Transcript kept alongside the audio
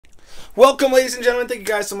Welcome, ladies and gentlemen. Thank you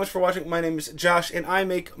guys so much for watching. My name is Josh, and I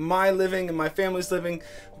make my living and my family's living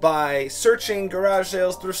by searching garage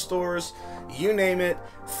sales, thrift stores, you name it,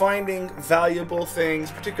 finding valuable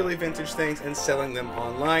things, particularly vintage things, and selling them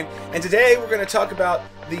online. And today we're going to talk about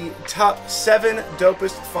the top 7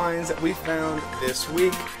 dopest finds that we found this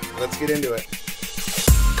week. Let's get into it.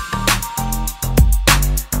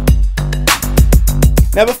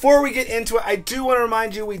 Now, before we get into it, I do want to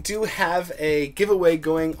remind you we do have a giveaway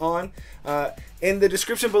going on. In the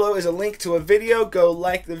description below is a link to a video. Go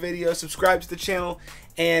like the video, subscribe to the channel,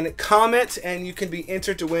 and comment, and you can be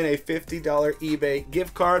entered to win a $50 eBay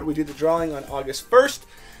gift card. We did the drawing on August 1st,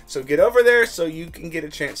 so get over there so you can get a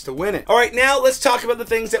chance to win it. All right, now let's talk about the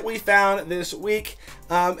things that we found this week,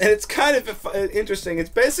 and it's kind of interesting. It's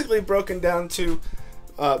basically broken down to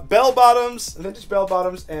bell bottoms, vintage bell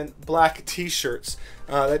bottoms, and black t-shirts.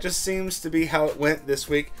 That just seems to be how it went this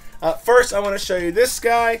week. First, I want to show you this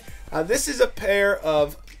guy. This is a pair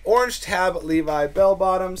of orange tab Levi bell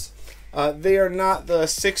bottoms. They are not the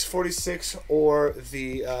 646 or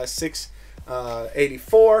the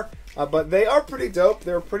 684, but they are pretty dope.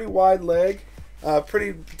 They're a pretty wide leg,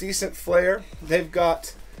 pretty decent flare. They've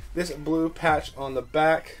got this blue patch on the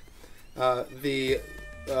back. The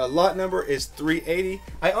lot number is 380.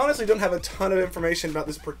 I honestly don't have a ton of information about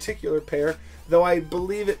this particular pair, though I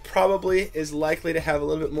believe it probably is likely to have a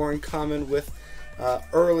little bit more in common with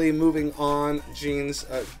early moving on jeans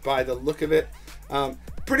by the look of it.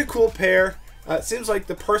 Pretty cool pair. It seems like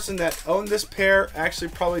the person that owned this pair actually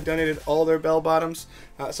probably donated all their bell bottoms.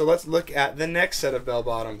 So let's look at the next set of bell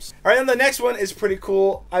bottoms. All right, and the next one is pretty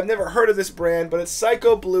cool. I've never heard of this brand, but it's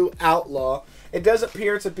Psycho Blue Outlaw. It does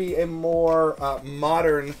appear to be a more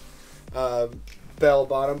modern bell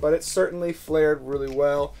bottom, but it's certainly flared really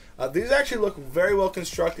well. These actually look very well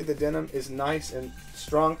constructed. The denim is nice and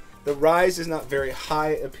strong. The rise is not very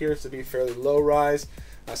high. It appears to be fairly low rise.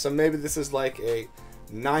 So maybe this is like a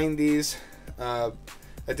 90s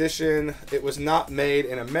edition. It was not made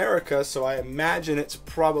in America, so I imagine it's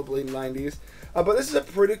probably 90s. But this is a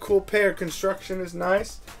pretty cool pair. Construction is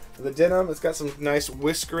nice. The denim, it's got some nice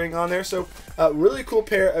whiskering on there. So really cool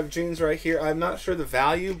pair of jeans right here. I'm not sure the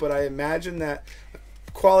value, but I imagine that a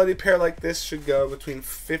quality pair like this should go between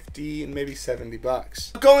 50 and maybe 70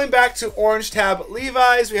 bucks. Going back to orange tab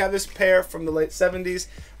Levi's, we have this pair from the late 70s.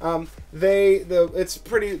 The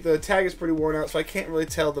tag is pretty worn out, so I can't really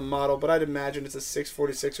tell the model, but I'd imagine it's a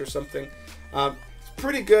 646 or something. It's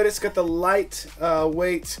pretty good. It's got the light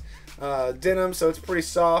weight denim, so it's pretty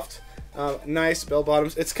soft. Nice bell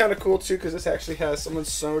bottoms. It's kind of cool too because this actually has someone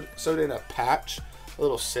sewed in a patch, a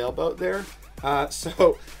little sailboat there.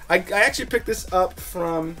 So I actually picked this up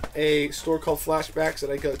from a store called Flashbacks that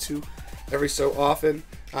I go to every so often.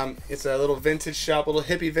 It's a little vintage shop, a little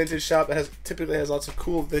hippie vintage shop that typically has lots of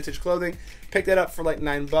cool vintage clothing. Picked that up for like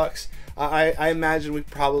 $9. I imagine we'd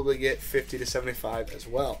probably get 50 to 75 as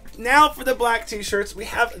well. Now for the black t-shirts, we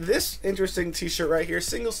have this interesting t-shirt right here,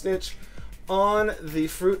 single stitch on the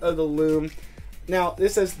Fruit of the Loom. Now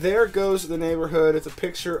this says "There goes the neighborhood." It's a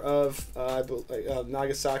picture of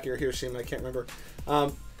Nagasaki or Hiroshima. I can't remember.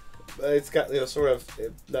 It's got that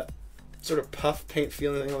sort of puff paint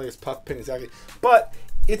feeling. I don't think it's puff paint exactly, but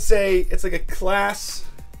it's like a class.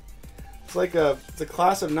 It's a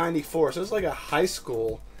class of '94, so it's like a high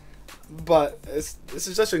school. But this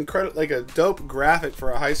is just incredible, like a dope graphic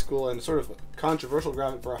for a high school, and sort of controversial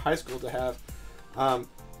graphic for a high school to have.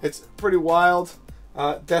 It's pretty wild.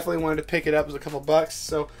 Definitely wanted to pick it up. It was a couple bucks.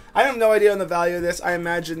 So I have no idea on the value of this. I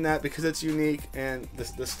imagine that because it's unique and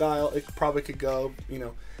the style, it probably could go,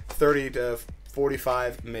 30 to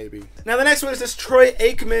 45 maybe. Now the next one is this Troy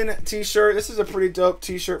Aikman t-shirt. This is a pretty dope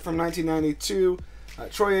t-shirt from 1992.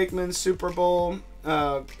 Troy Aikman Super Bowl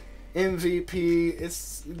MVP.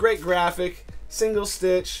 It's a great graphic. Single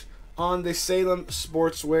stitch on the Salem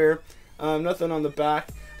Sportswear. Nothing on the back.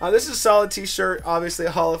 This is a solid t-shirt, obviously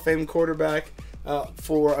a Hall of Fame quarterback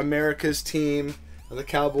for America's team. The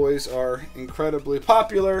Cowboys are incredibly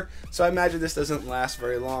popular, so I imagine this doesn't last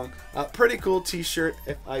very long. Pretty cool t-shirt,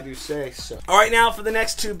 if I do say so. All right, now for the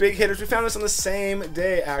next 2 big hitters. We found this on the same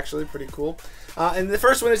day, actually. Pretty cool. And the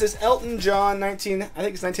first one is this Elton John, I think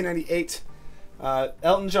it's 1998.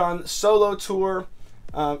 Elton John solo tour.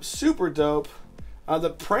 Super dope. The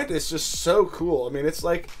print is just so cool. I mean, it's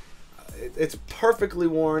like... It's perfectly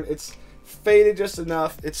worn. It's faded just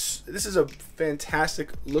enough. This is a fantastic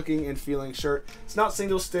looking and feeling shirt. It's not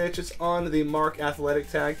single stitch. It's on the Mark Athletic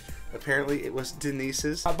tag. Apparently it was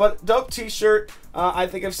Denise's. But dope t-shirt. I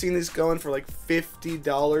think I've seen these going for like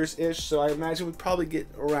 $50-ish, so I imagine we'd probably get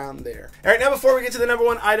around there. Alright, now before we get to the number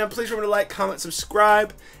one item, please remember to like, comment,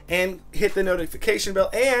 subscribe, and hit the notification bell,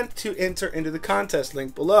 and to enter into the contest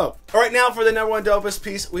link below. Alright, now for the number one dopest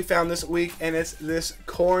piece we found this week, and it's this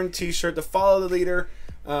Korn t-shirt, the Follow the Leader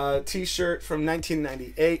t-shirt from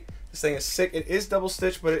 1998. This thing is sick. It is double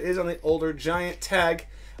stitched, but it is on the older Giant tag.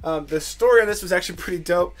 The story on this was actually pretty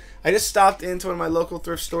dope. I just stopped into one of my local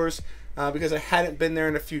thrift stores because I hadn't been there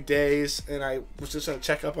in a few days, and I was just going to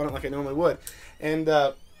check up on it like I normally would. And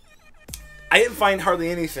I didn't find hardly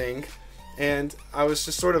anything, and I was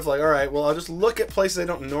just sort of like, alright, well, I'll just look at places I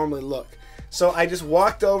don't normally look. So I just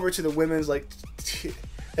walked over to the women's, like,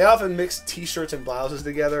 they often mix t-shirts and blouses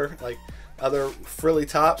together, like other frilly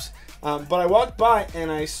tops. But I walked by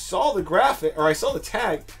and I saw the graphic, or I saw the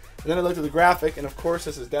tag, and then I looked at the graphic, and of course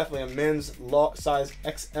this is definitely a men's size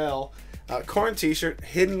XL Korn t-shirt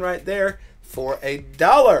hidden right there for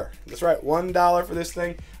 $1. That's right, $1 for this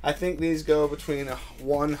thing. I think these go between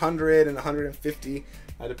 100 and 150,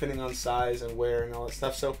 depending on size and wear and all that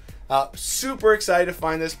stuff. So super excited to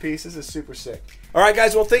find this piece. This is super sick. Alright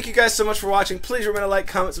guys, well thank you guys so much for watching. Please remember to like,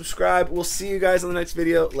 comment, subscribe. We'll see you guys in the next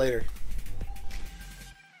video. Later.